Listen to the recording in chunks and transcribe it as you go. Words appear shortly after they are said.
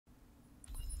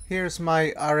Here's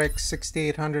my RX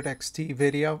 6800 XT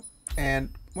video, and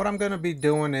what I'm going to be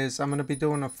doing is I'm going to be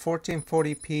doing a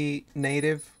 1440p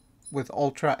native with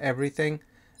ultra everything,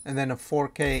 and then a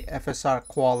 4K FSR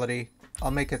quality.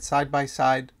 I'll make it side by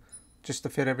side just to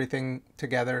fit everything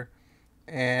together,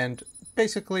 and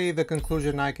basically the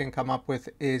conclusion I can come up with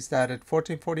is that at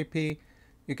 1440p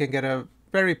you can get a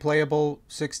very playable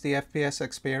 60 FPS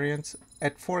experience.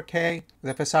 At 4K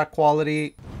with FSR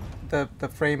quality, the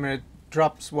frame rate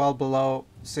drops well below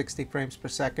 60 frames per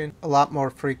second a lot more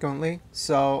frequently.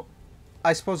 So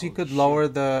I suppose you could lower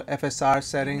the FSR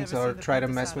settings or try to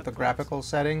mess with the graphical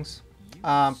settings.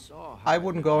 I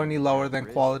wouldn't go any lower than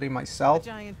quality myself,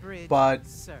 but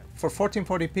for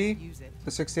 1440p,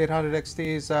 the 6800 XT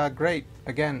is great,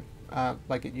 again,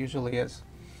 like it usually is.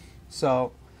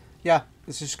 So yeah,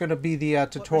 this is going to be the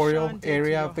tutorial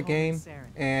area of the game,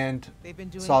 and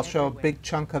so I'll show a big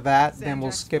chunk of that, then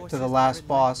we'll skip to the last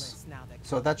boss.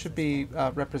 So that should be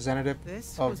representative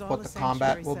of what the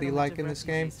combat will be like in this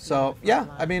game. So yeah,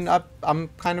 I mean, I'm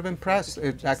kind of impressed.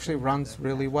 It actually runs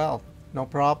really well, no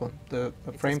problem. The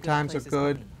frame times are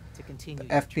good, the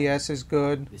FPS is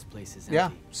good. Yeah,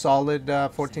 solid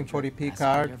 1440p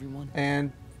card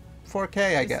and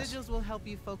 4K, I guess. The sigils will help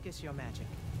you focus your magic.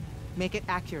 Make it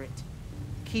accurate.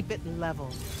 Keep it level.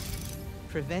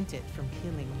 Prevent it from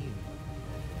killing you.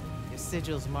 Your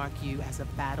sigils mark you as a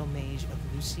battle mage of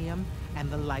Lucium and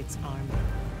the Light's army.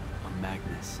 A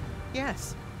Magnus.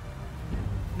 Yes.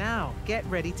 Now, get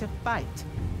ready to fight,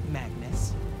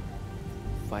 Magnus.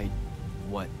 Fight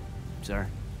what, sir?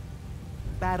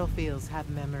 Battlefields have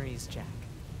memories, Jack.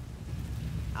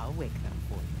 I'll wake them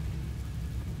for you.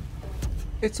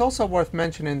 It's also worth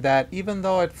mentioning that even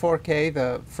though at 4K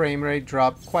the frame rate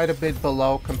dropped quite a bit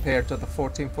below compared to the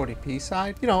 1440p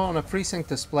side, you know, on a FreeSync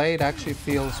display it actually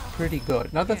feels pretty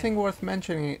good. Another thing worth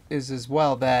mentioning is as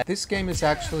well that this game is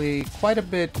actually quite a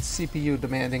bit CPU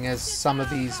demanding, as some of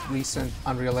these recent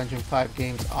Unreal Engine 5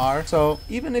 games are. So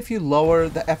even if you lower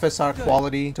the FSR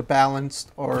quality to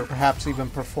balanced or perhaps even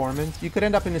performance, you could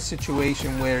end up in a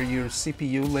situation where you're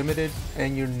CPU limited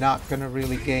and you're not going to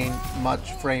really gain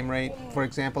much frame rate.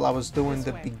 For example, I was doing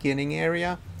the beginning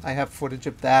area. I have footage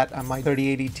of that on my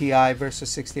 3080 Ti versus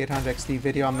 6800 XT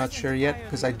video. I'm not sure yet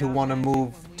because I do want to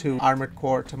move to Armored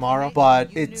Core tomorrow. But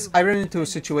I ran into a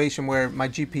situation where my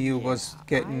GPU was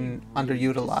getting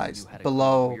underutilized,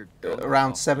 below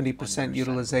around 70%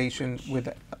 utilization with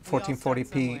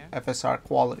 1440p FSR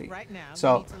quality.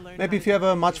 So maybe if you have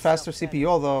a much faster CPU,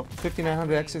 although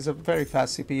 5900X is a very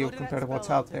fast CPU compared to what's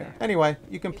out there. Anyway,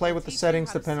 you can play with the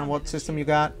settings depending on what system you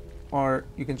got, or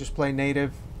you can just play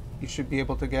native. You should be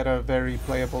able to get a very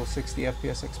playable 60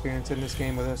 FPS experience in this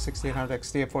game with a 6800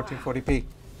 XT at 1440p.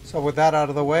 So with that out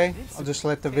of the way, I'll just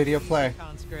let the video play.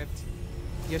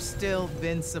 You're still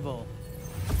invincible.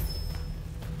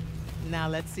 Now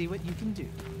let's see what you can do.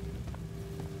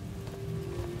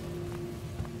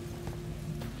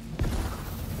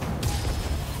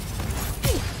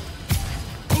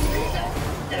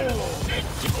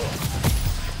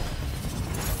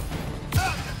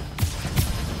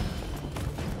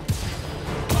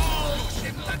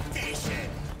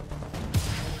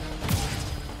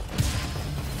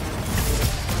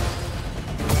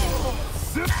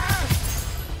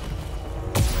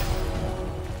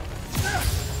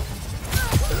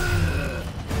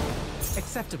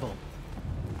 Acceptable.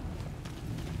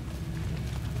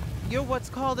 You're what's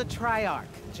called a Triarch,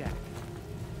 Jack.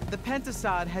 The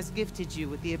Pentasod has gifted you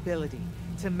with the ability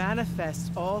to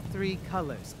manifest all three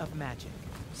colors of magic.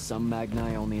 Some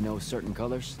Magni only know certain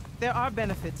colors? There are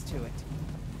benefits to it.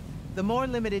 The more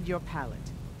limited your palette,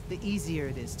 the easier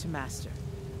it is to master.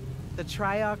 The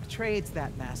Triarch trades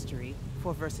that mastery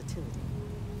for versatility.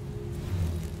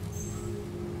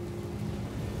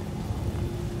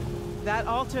 That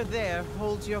altar there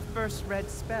holds your first red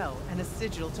spell and a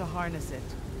sigil to harness it.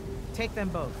 Take them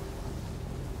both.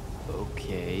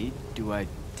 Okay, do I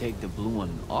take the blue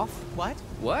one off? What?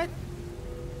 What?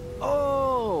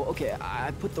 Oh, okay, I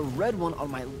put the red one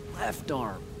on my left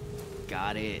arm.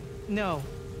 Got it. No.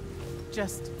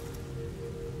 Just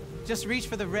reach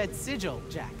for the red sigil,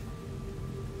 Jack.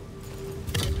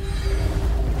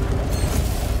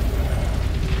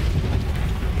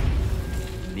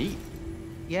 Neat.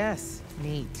 Yes,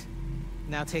 neat.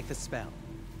 Now take the spell.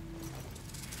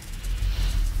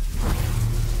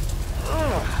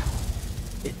 Ugh.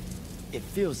 It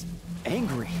feels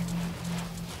angry.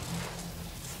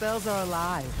 Spells are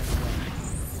alive in a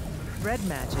way. Red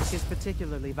magic is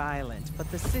particularly violent,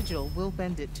 but the sigil will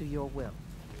bend it to your will.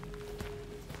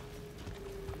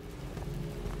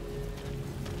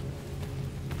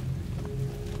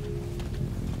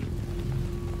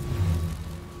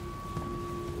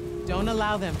 Don't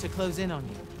allow them to close in on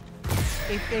you.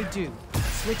 If they do,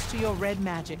 switch to your red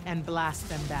magic and blast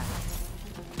them back.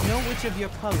 Know which of your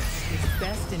colors is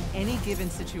best in any given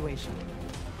situation.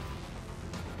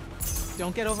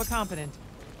 Don't get overconfident.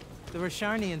 The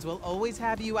Rosharnians will always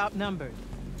have you outnumbered.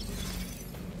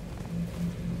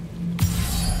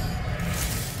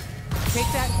 Take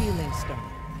that healing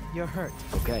stone. You're hurt.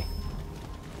 Okay.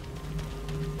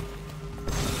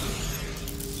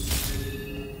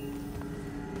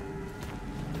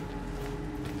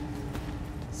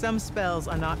 Some spells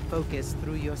are not focused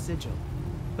through your sigil,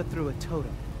 but through a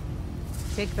totem.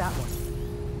 Take that one.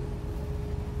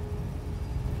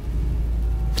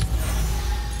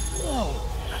 Whoa!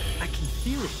 I can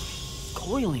feel it.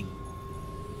 Coiling.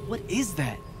 What is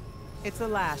that? It's a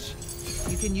lash.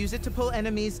 You can use it to pull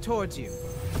enemies towards you.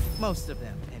 Most of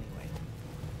them, anyway.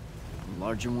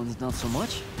 Larger ones, not so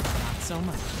much? Not so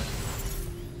much.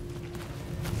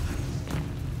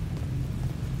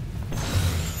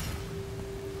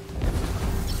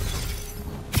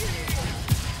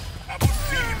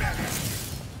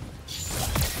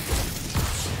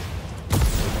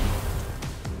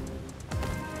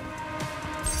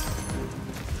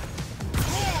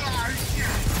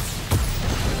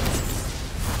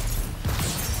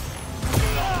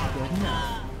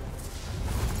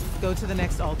 Go to the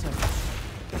next altar.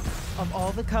 Of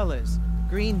all the colors,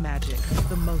 green magic is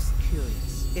the most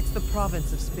curious. It's the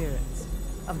province of spirits,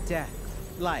 of death,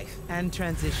 life, and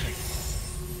transition.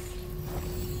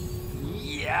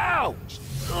 Ouch!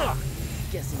 Ugh!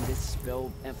 Guessing this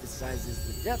spell emphasizes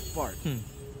the death part.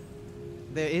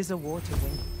 There is a war to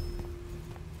win.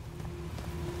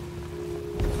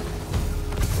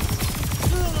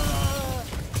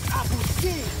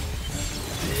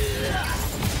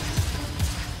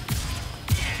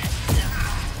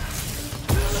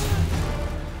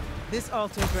 This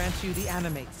altar grants you the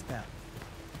Animate spell.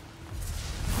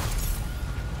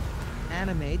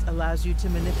 Animate allows you to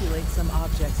manipulate some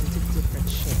objects into different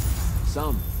shapes.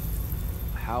 Some.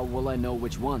 How will I know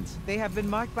which ones? They have been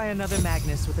marked by another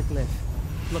Magnus with a glyph.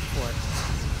 Look for it.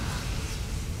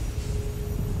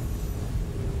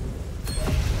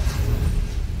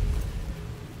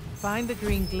 Find the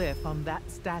green glyph on that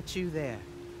statue there.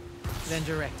 Then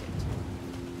direct it.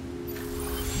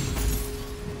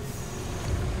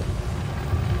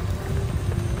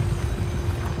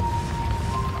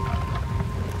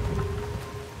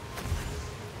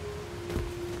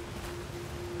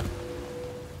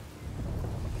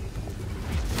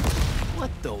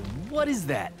 What is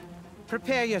that?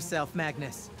 Prepare yourself,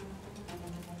 Magnus.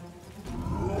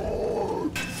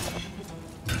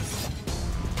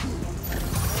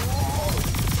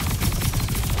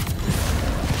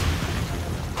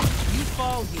 You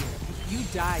fall here, you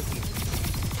die here.